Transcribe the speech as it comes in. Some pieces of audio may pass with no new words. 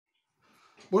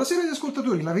Buonasera agli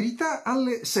ascoltatori, la verità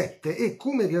alle 7 e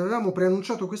come vi avevamo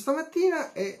preannunciato questa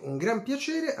mattina è un gran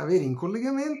piacere avere in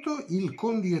collegamento il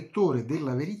condirettore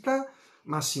della verità,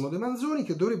 Massimo De Manzoni,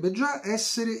 che dovrebbe già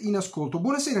essere in ascolto.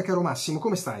 Buonasera caro Massimo,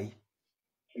 come stai?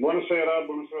 Buonasera a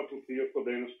tutti, io sto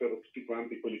bene, spero tutti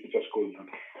quanti quelli che ci ascoltano.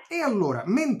 E allora,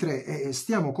 mentre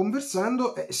stiamo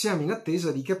conversando, siamo in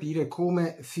attesa di capire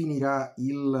come finirà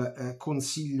il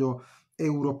Consiglio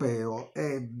europeo.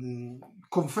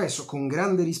 Confesso, con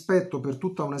grande rispetto per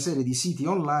tutta una serie di siti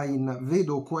online,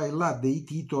 vedo qua e là dei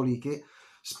titoli che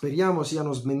speriamo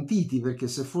siano smentiti, perché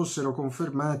se fossero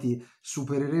confermati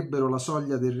supererebbero la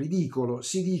soglia del ridicolo.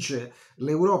 Si dice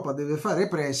l'Europa deve fare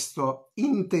presto,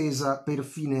 intesa per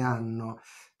fine anno.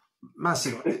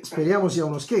 Massimo, speriamo sia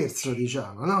uno scherzo,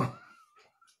 diciamo, no?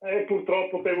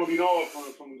 Purtroppo temo di no,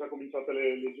 sono già cominciate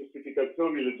le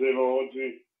giustificazioni, leggevo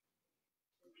oggi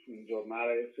un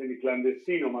giornale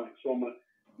semiclandestino, ma insomma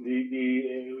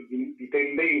di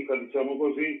tendenza, diciamo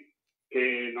così,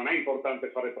 che non è importante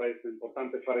fare presto, è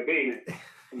importante fare bene,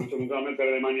 cominciano già a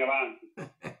mettere le mani avanti.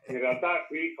 In realtà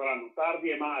qui faranno tardi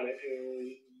e male.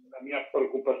 La mia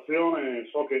preoccupazione,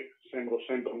 so che sembro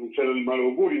sempre un uccello di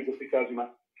malaugurio in questi casi,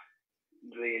 ma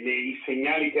i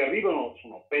segnali che arrivano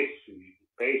sono pessimi.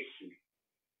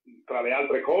 Tra le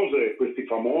altre cose, questi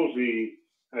famosi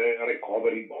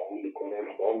recovery bond,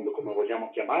 corona bond, come vogliamo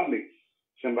chiamarli,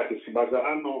 sembra che si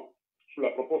baseranno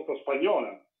sulla proposta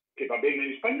spagnola, che va bene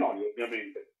agli spagnoli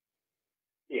ovviamente,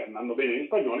 e andando bene agli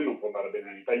spagnoli non può andare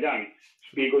bene agli italiani.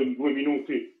 Spiego in 2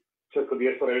 minuti, cerco di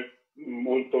essere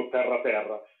molto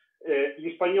terra.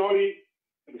 Gli spagnoli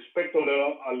rispetto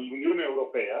all'Unione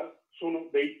Europea sono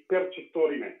dei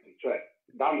percettori netti, cioè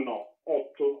danno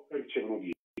 8 e ricevono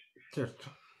 10. Certo.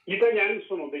 Gli italiani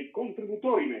sono dei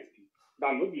contributori netti,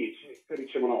 danno 10 e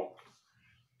ricevono 8.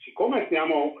 Siccome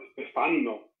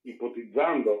stanno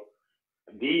ipotizzando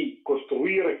di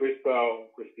costruire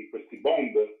questi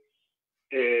bond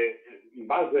in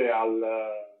base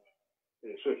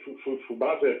su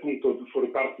base appunto su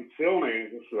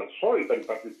ripartizione, sulla solita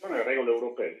ripartizione delle regole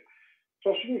europee,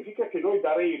 ciò significa che noi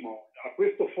daremo a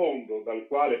questo fondo dal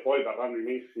quale poi verranno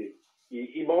emessi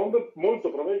i bond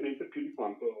molto probabilmente più di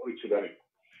quanto riceveremo.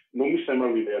 Non mi sembra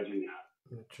un'idea geniale.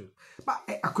 Ma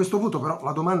a questo punto però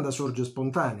la domanda sorge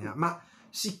spontanea, ma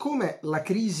siccome la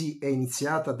crisi è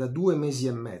iniziata da 2 mesi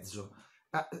e mezzo,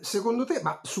 secondo te,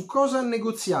 ma su cosa ha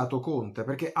negoziato Conte?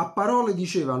 Perché a parole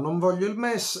diceva non voglio il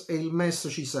MES e il MES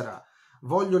ci sarà,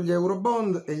 voglio gli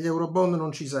eurobond e gli eurobond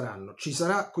non ci saranno. Ci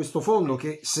sarà questo fondo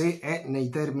che, se è nei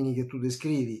termini che tu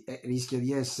descrivi, rischia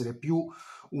di essere più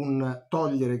un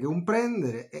togliere che un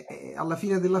prendere, e alla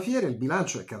fine della fiera il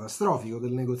bilancio è catastrofico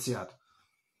del negoziato.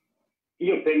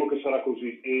 Io temo che sarà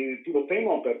così, e lo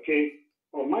temo perché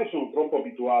ormai sono troppo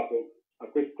abituato a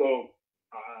questo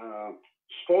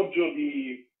sfoggio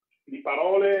di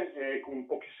parole con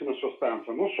pochissima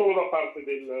sostanza, non solo da parte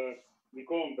di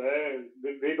Conte.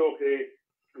 Vedo che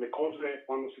le cose,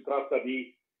 quando si tratta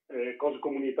di cose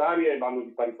comunitarie, vanno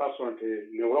di pari passo anche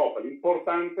in Europa.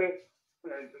 L'importante,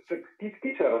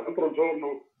 chi c'era l'altro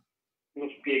giorno, lo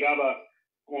spiegava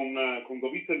con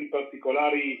dovizia di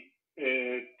particolari,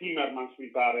 Timmermans mi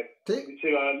pare, sì.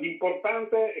 Diceva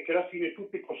l'importante è che alla fine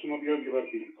tutti possono dire di aver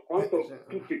vinto. Quanto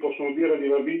tutti possono dire di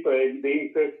aver vinto è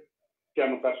evidente che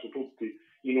hanno perso tutti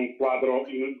in un quadro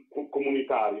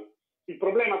comunitario. Il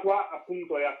problema qua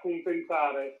appunto è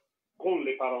accontentare con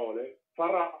le parole,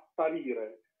 far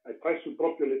apparire presso il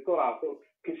proprio elettorato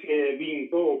che si è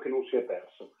vinto o che non si è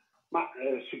perso. Ma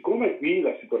siccome qui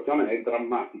la situazione è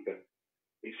drammatica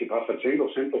e si va facendo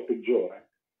sempre peggiore,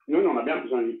 noi non abbiamo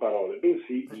bisogno di parole,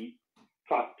 bensì di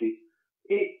fatti.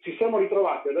 E ci siamo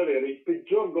ritrovati ad avere il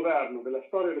peggior governo della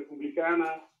storia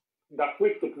repubblicana da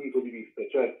questo punto di vista,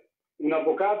 cioè un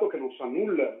avvocato che non sa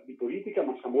nulla di politica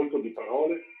ma sa molto di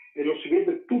parole, e lo si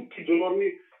vede tutti i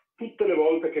giorni, tutte le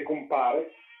volte che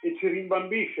compare, e ci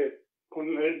rimbambisce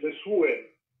con le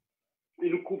sue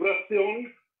elucubrazioni,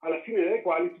 alla fine delle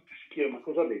quali tutti si chiedono ma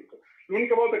cosa ha detto.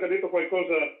 L'unica volta che ha detto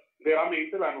qualcosa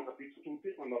veramente l'hanno capito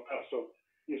tutti quando ha perso,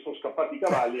 gli sono scappati i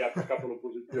cavalli e ha attaccato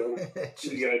l'opposizione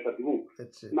in diretta TV.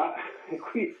 Ma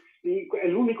qui è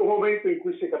l'unico momento in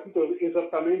cui si è capito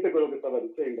esattamente quello che stava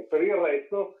dicendo. Per il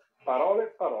resto,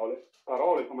 parole,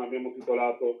 come abbiamo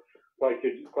titolato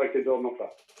qualche giorno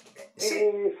fa.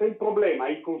 E se il problema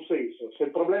è il consenso, se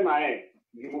il problema è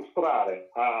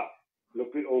dimostrare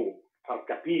o far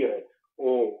capire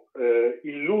o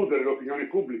illudere l'opinione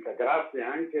pubblica grazie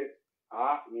anche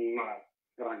a una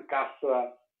gran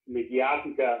cassa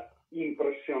mediatica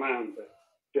impressionante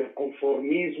per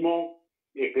conformismo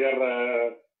e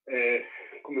per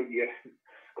come dire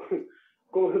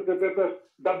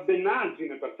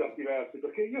d'abbennaggine per certi versi,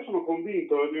 perché io sono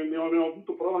convinto, ne ho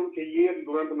avuto prova anche ieri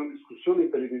durante una discussione in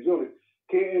televisione,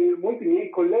 che molti miei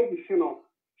colleghi siano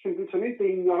semplicemente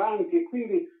ignoranti e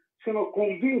quindi siano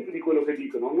convinti di quello che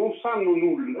dicono, non sanno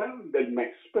nulla del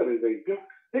MES per esempio,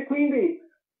 e quindi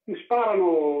ti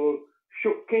sparano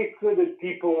sciocchezze del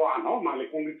tipo no, ma le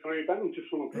condizionalità non ci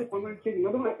sono più. Quando gli chiedi ma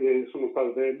dove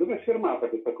è firmata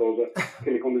questa cosa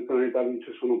che le condizionalità non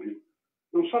ci sono più?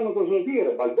 Non sanno cosa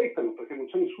dire, balbettano perché non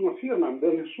c'è nessuna firma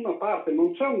da nessuna parte,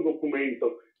 non c'è un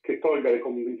documento che tolga le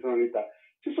condizionalità.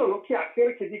 Ci sono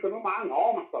chiacchiere che dicono ma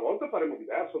no, ma stavolta faremo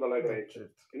diverso dalla Grecia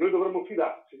e noi dovremmo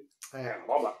fidarci. È una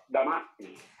roba da matti.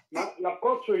 Ma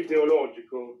l'approccio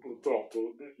ideologico,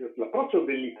 purtroppo, l'approccio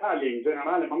dell'Italia in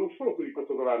generale, ma non solo qui di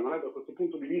questo governo, da questo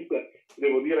punto di vista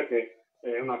devo dire che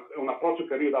è un approccio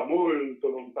che arriva da molto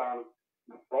lontano,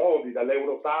 da Prodi,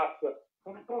 dall'Eurotax, è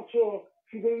un approccio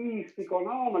fideistico,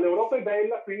 no, ma l'Europa è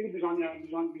bella, quindi bisogna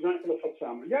che lo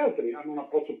facciamo. Gli altri hanno un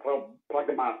approccio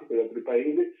pragmatico, gli altri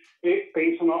paesi, e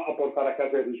pensano a portare a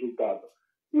casa il risultato.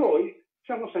 Noi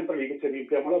siamo sempre lì che ci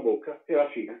riempiamo la bocca e alla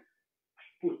fine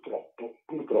purtroppo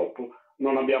non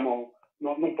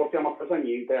portiamo a casa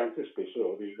niente, anzi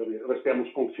spesso restiamo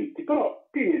sconfitti, però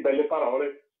pieni di belle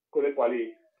parole con le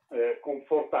quali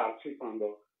confortarci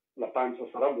quando la pancia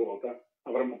sarà vuota.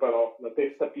 Avremo però la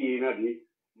testa piena di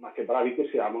ma che bravi che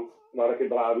siamo, guarda che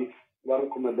bravi, guarda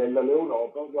com'è bella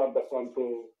l'Europa, guarda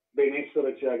quanto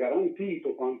benessere ci ha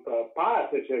garantito, quanta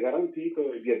pace ci ha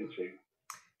garantito e via dicendo.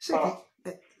 Senti,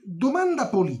 domanda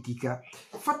politica.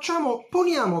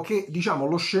 Poniamo che, diciamo,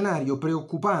 lo scenario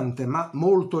preoccupante ma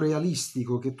molto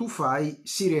realistico che tu fai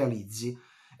si realizzi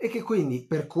e che quindi,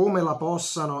 per come la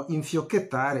possano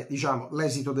infiocchettare, diciamo,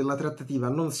 l'esito della trattativa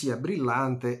non sia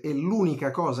brillante e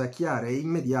l'unica cosa chiara e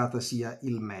immediata sia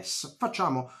il MES.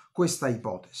 Facciamo questa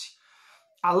ipotesi,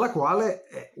 alla quale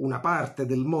una parte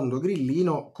del mondo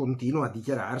grillino continua a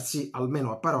dichiararsi,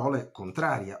 almeno a parole,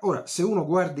 contraria. Ora, se uno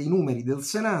guarda i numeri del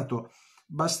Senato,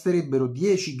 basterebbero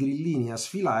 10 grillini a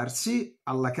sfilarsi,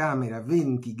 alla Camera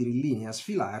 20 grillini a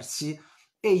sfilarsi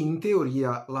e in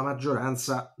teoria la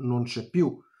maggioranza non c'è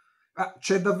più.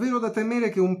 C'è davvero da temere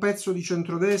che un pezzo di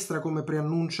centrodestra, come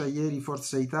preannuncia ieri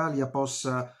Forza Italia,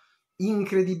 possa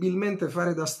incredibilmente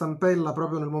fare da stampella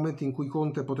proprio nel momento in cui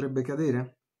Conte potrebbe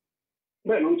cadere?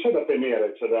 Beh, non c'è da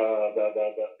temere, c'è da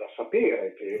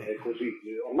sapere che è così.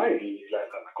 Ormai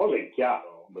la cosa è chiara,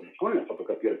 Berlusconi ha fatto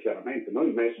capire chiaramente, noi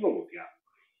il MES lo votiamo.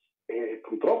 E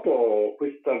purtroppo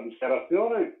questa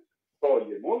dichiarazione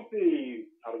toglie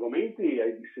molti argomenti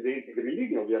ai dissidenti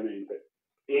grillini, ovviamente,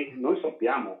 e noi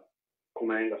sappiamo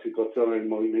com'è la situazione nel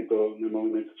Movimento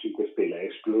 5 Stelle, è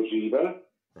esplosiva,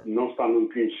 non stanno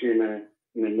più insieme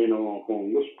nemmeno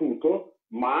con lo sputo,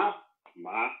 ma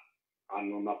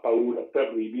hanno una paura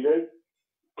terribile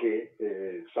che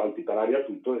salti per aria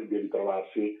tutto e di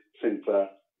ritrovarsi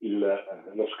senza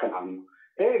lo scranno.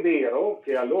 È vero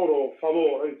che a loro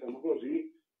favore, diciamo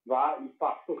così, va il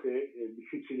fatto che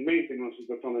difficilmente in una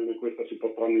situazione come questa si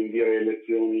potranno indire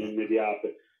elezioni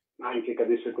immediate, anche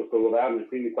cadesse questo governo, e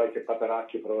quindi qualche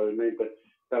pateracchio probabilmente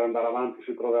per andare avanti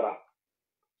si troverà.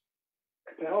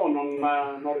 Però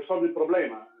non risolve il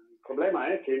problema. Il problema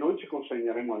è che noi ci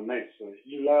consegneremo al MES,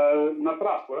 una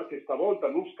trappola che stavolta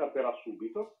non scatterà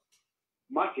subito,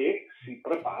 ma che si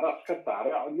prepara a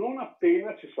scattare non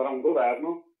appena ci sarà un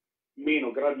governo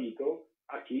meno gradito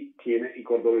a chi tiene i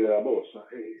cordoni della borsa.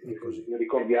 E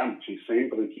ricordiamoci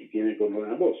sempre chi tiene i cordoni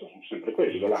della borsa, sono sempre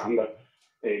quelli, l'Olanda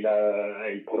e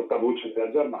il portavoce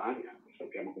della Germania,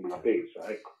 sappiamo come la pensa,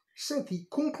 ecco. Senti,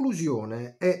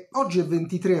 conclusione, oggi è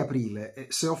 23 aprile e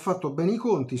se ho fatto bene i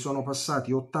conti sono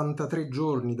passati 83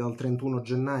 giorni dal 31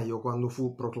 gennaio quando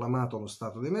fu proclamato lo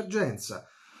stato d'emergenza,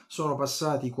 sono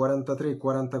passati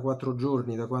 43-44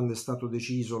 giorni da quando è stato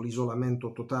deciso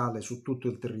l'isolamento totale su tutto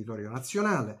il territorio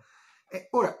nazionale e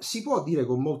ora si può dire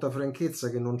con molta franchezza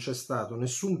che non c'è stato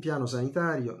nessun piano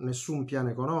sanitario, nessun piano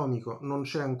economico, non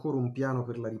c'è ancora un piano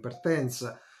per la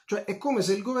ripartenza. Cioè è come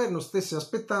se il governo stesse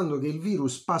aspettando che il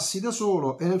virus passi da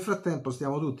solo e nel frattempo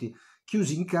stiamo tutti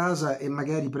chiusi in casa e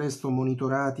magari presto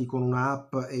monitorati con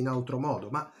un'app e in altro modo.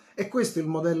 Ma è questo il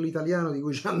modello italiano di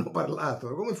cui ci hanno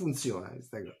parlato? Come funziona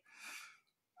questa cosa?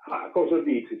 Cosa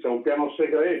dici? C'è un piano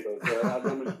segreto,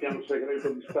 abbiamo il piano segreto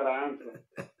di Speranza.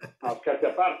 Scherzi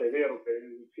a parte, è vero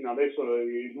che fino adesso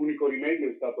l'unico rimedio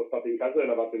è stato state in casa e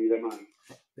lavatevi le mani.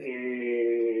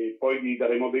 E poi vi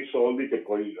daremo dei soldi che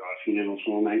poi alla fine non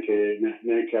sono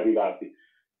neanche arrivati.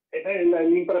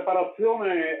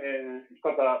 L'impreparazione è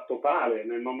stata totale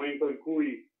nel momento in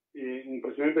cui un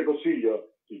Presidente del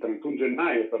Consiglio, il 31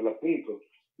 gennaio per l'appunto,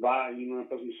 va in una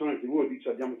trasmissione TV e dice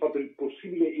abbiamo fatto il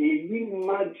possibile e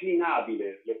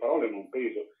l'immaginabile, le parole hanno un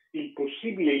peso, il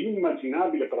possibile e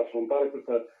l'immaginabile per affrontare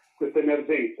questa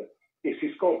emergenza, e si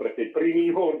scopre che i primi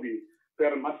ordini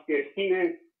per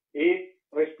mascherine e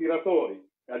respiratori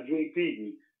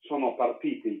aggiuntivi sono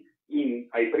partiti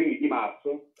ai primi di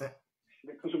marzo.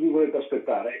 Cosa vi volete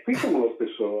aspettare? E qui siamo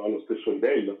allo stesso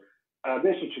livello.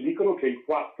 Adesso ci dicono che il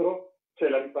 4 c'è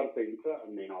la ripartenza,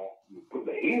 almeno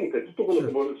prudente, tutto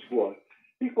quello che si vuole.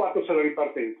 Il 4 c'è la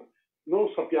ripartenza.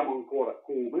 Non sappiamo ancora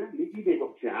come, i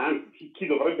negozianti, chi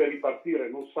dovrebbe ripartire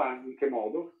non sa in che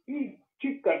modo, i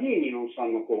cittadini non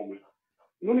sanno come.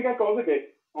 L'unica cosa è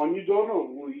che ogni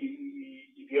giorno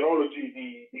i virologi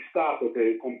di Stato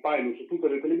che compaiono su tutte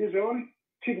le televisioni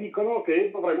ci dicono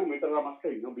che dovremmo mettere la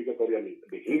mascherina obbligatoriamente.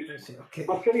 Benissimo. Okay.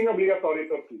 Mascherine obbligatorie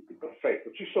per tutti,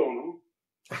 perfetto. Ci sono?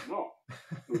 No,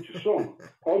 non ci sono.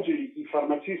 Oggi i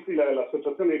farmacisti,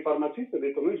 l'associazione dei farmacisti ha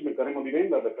detto noi smetteremo di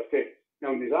venderle perché è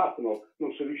un disastro,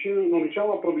 non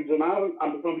riusciamo a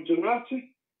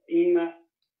approvvigionarci in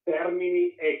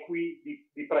termini equi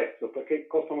di prezzo perché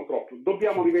costano troppo.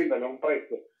 Dobbiamo rivenderle a un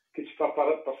prezzo che ci fa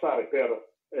passare per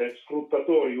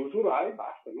sfruttatori usurai,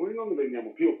 basta, noi non ne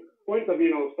vendiamo più. Poi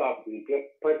interviene lo Stato con un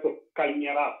prezzo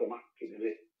calmierato, ma che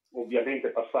deve ovviamente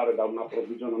passare da un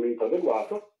approvvigionamento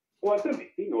adeguato, o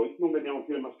altrimenti noi non vendiamo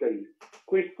più le mascherine.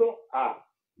 Questo a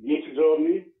 10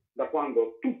 giorni da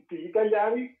quando tutti gli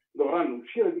italiani dovranno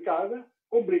uscire di casa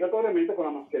obbligatoriamente con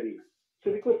la mascherina.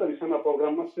 Se di questa vi sembra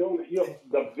programmazione, io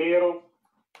davvero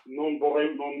non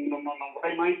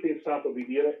avrei mai pensato di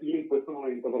dire io in questo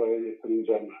momento vorrei essere in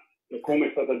Germania. E come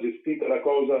è stata gestita la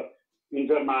cosa in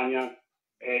Germania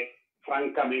è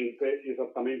francamente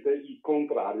esattamente il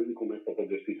contrario di come è stata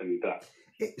gestita in Italia.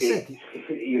 E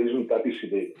i risultati si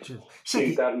vedono, sia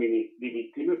in termini di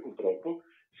vittime purtroppo,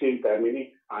 sia in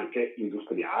termini anche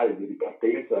industriali, di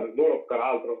ripartenza. Loro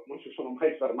peraltro non si sono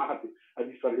mai fermati a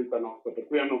differenza nostra, per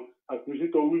cui hanno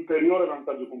acquisito un ulteriore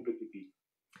vantaggio competitivo.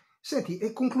 Senti,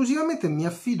 e conclusivamente mi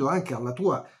affido anche alla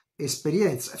tua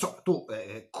esperienza. Insomma, tu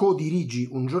co-dirigi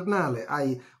un giornale,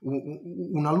 hai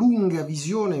una lunga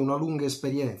visione, una lunga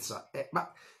esperienza, ma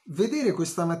vedere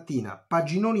questa mattina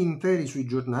paginoni interi sui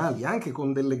giornali, anche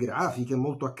con delle grafiche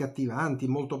molto accattivanti,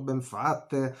 molto ben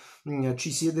fatte,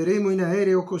 ci siederemo in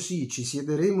aereo così, ci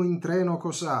siederemo in treno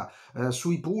cosà,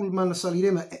 sui pullman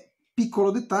saliremo...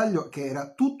 piccolo dettaglio che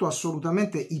era tutto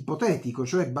assolutamente ipotetico,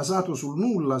 cioè basato sul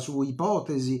nulla, su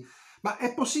ipotesi. Ma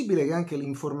è possibile che anche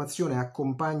l'informazione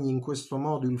accompagni in questo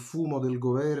modo il fumo del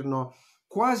governo,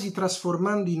 quasi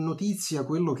trasformando in notizia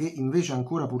quello che invece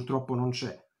ancora purtroppo non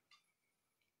c'è?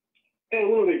 È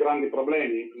uno dei grandi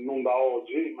problemi, non da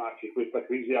oggi, ma che questa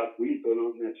crisi ha acuito,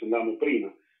 ne accennavamo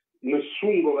prima.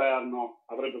 Nessun governo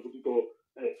avrebbe potuto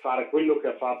fare quello che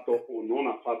ha fatto o non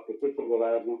ha fatto questo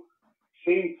governo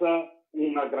senza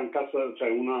una gran cassa, cioè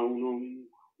un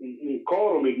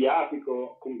coro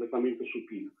mediatico completamente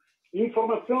supino.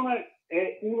 L'informazione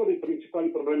è uno dei principali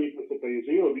problemi di questo paese,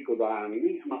 io lo dico da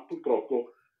anni, ma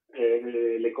purtroppo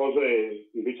le cose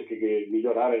invece che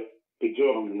migliorare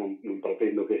peggiorano, non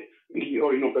pretendo che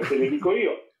migliorino perché le dico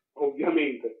io,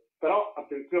 ovviamente, però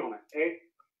attenzione,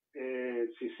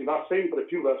 si va sempre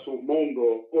più verso un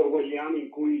mondo orwelliano in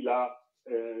cui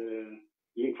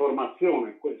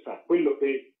l'informazione, quello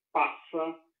che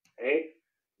passa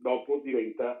dopo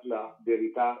diventa la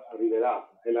verità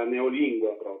rivelata, è la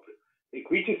neolingua proprio. E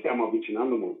qui ci stiamo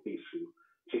avvicinando moltissimo.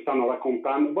 Ci stanno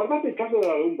raccontando, guardate il caso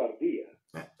della Lombardia.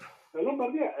 La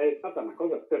Lombardia è stata una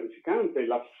cosa terrificante,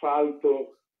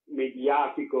 l'assalto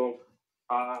mediatico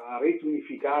a reti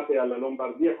unificate alla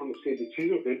Lombardia quando si è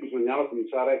deciso che bisognava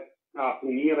cominciare a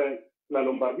punire la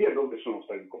Lombardia dove sono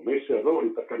stati commessi errori,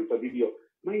 per carità di Dio,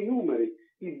 ma i numeri,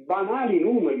 i banali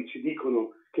numeri ci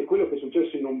dicono che quello che è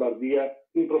successo in Lombardia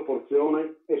in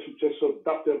proporzione è successo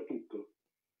dappertutto.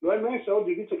 L'OMS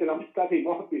oggi dice che la metà dei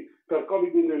morti per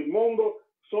Covid nel mondo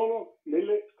sono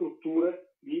nelle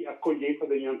strutture di accoglienza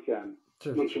degli anziani.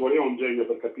 Certo. Non ci voleva un genio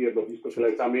per capirlo, visto che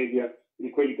l'età media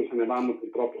di quelli che se ne vanno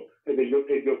purtroppo è di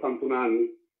 81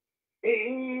 anni.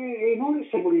 E noi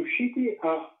siamo riusciti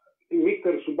a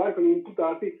mettere sul banco degli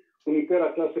imputati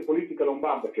un'intera classe politica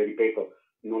lombarda che, ripeto,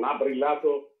 non ha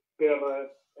brillato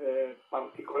per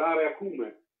particolare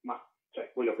acume, ma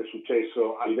quello che è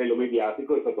successo a livello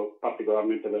mediatico è stato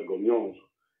particolarmente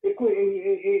vergognoso. E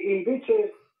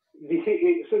invece di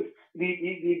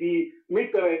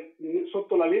mettere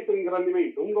sotto la lettera di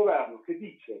ingrandimento un governo che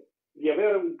dice di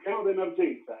avere un piano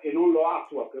d'emergenza e non lo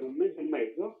attua per un mese e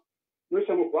mezzo, noi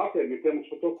siamo qua che mettiamo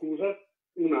sotto accusa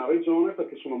una regione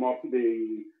perché sono morti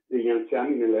degli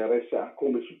anziani nelle RSA,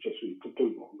 come è successo in tutto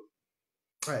il mondo.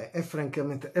 È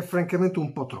francamente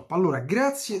un po' troppo. Allora,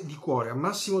 grazie di cuore a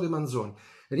Massimo De Manzoni.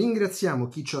 Ringraziamo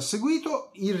chi ci ha seguito.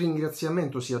 Il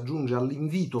ringraziamento si aggiunge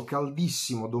all'invito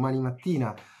caldissimo domani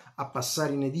mattina a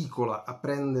passare in edicola a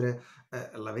prendere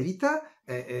la verità.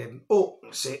 O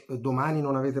se domani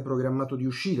non avete programmato di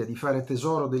uscire, di fare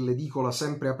tesoro dell'edicola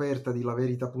sempre aperta di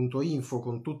laverita.info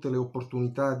con tutte le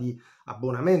opportunità di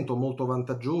abbonamento molto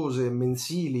vantaggiose,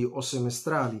 mensili o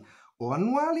semestrali o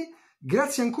annuali.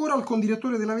 Grazie ancora al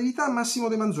condirettore della Verità, Massimo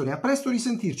De Manzoni. A presto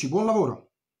risentirci, buon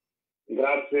lavoro.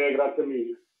 Grazie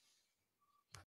mille.